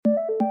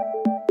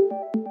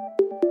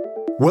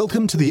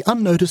Welcome to The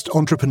Unnoticed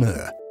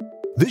Entrepreneur.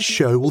 This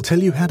show will tell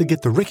you how to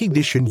get the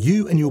recognition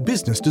you and your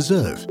business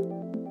deserve.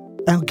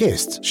 Our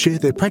guests share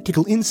their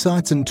practical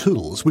insights and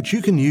tools which you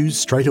can use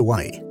straight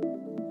away.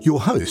 Your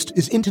host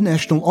is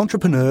international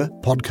entrepreneur,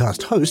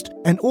 podcast host,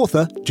 and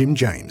author Jim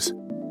James.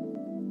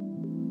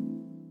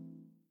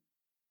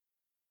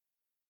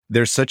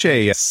 There's such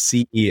a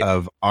sea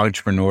of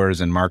entrepreneurs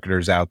and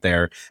marketers out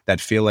there that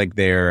feel like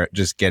they're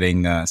just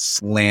getting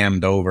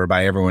slammed over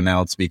by everyone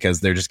else because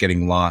they're just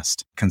getting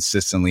lost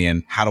consistently.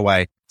 And how do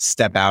I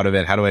step out of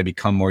it? How do I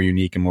become more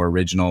unique and more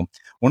original?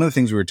 One of the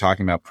things we were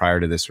talking about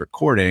prior to this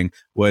recording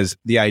was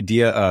the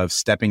idea of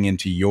stepping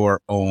into your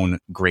own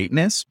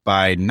greatness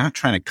by not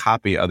trying to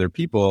copy other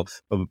people,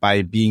 but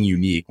by being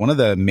unique. One of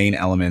the main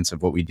elements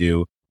of what we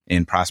do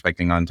in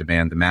Prospecting on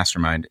Demand, the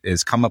mastermind,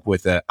 is come up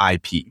with an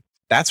IP.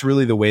 That's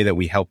really the way that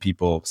we help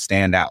people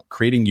stand out,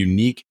 creating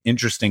unique,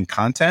 interesting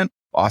content,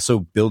 also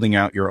building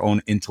out your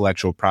own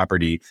intellectual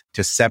property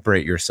to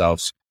separate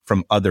yourselves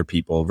from other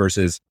people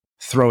versus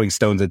throwing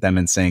stones at them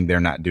and saying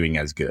they're not doing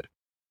as good.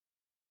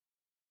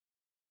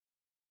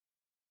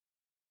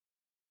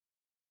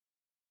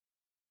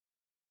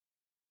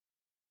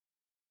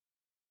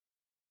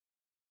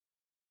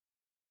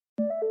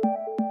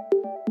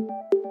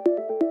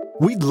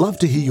 We'd love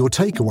to hear your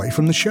takeaway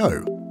from the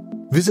show.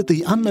 Visit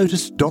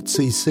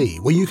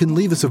theunnoticed.cc where you can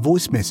leave us a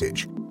voice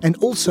message and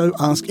also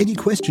ask any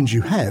questions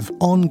you have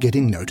on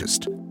getting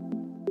noticed.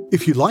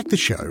 If you like the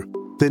show,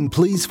 then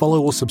please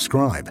follow or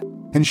subscribe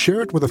and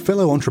share it with a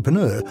fellow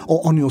entrepreneur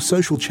or on your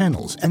social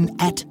channels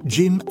and at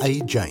Jim A.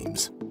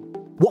 James.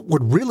 What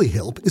would really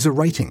help is a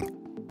rating.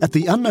 At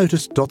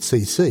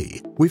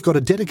theunnoticed.cc, we've got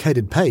a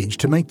dedicated page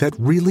to make that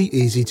really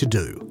easy to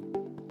do.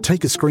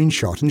 Take a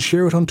screenshot and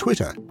share it on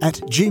Twitter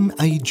at Jim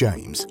A.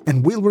 James,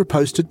 and we'll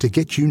repost it to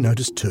get you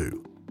noticed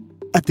too.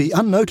 At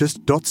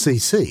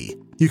theunnoticed.cc,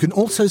 you can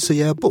also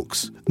see our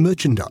books,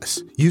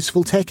 merchandise,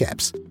 useful tech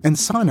apps, and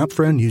sign up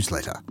for our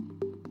newsletter.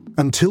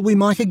 Until we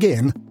mic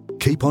again,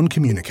 keep on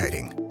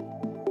communicating.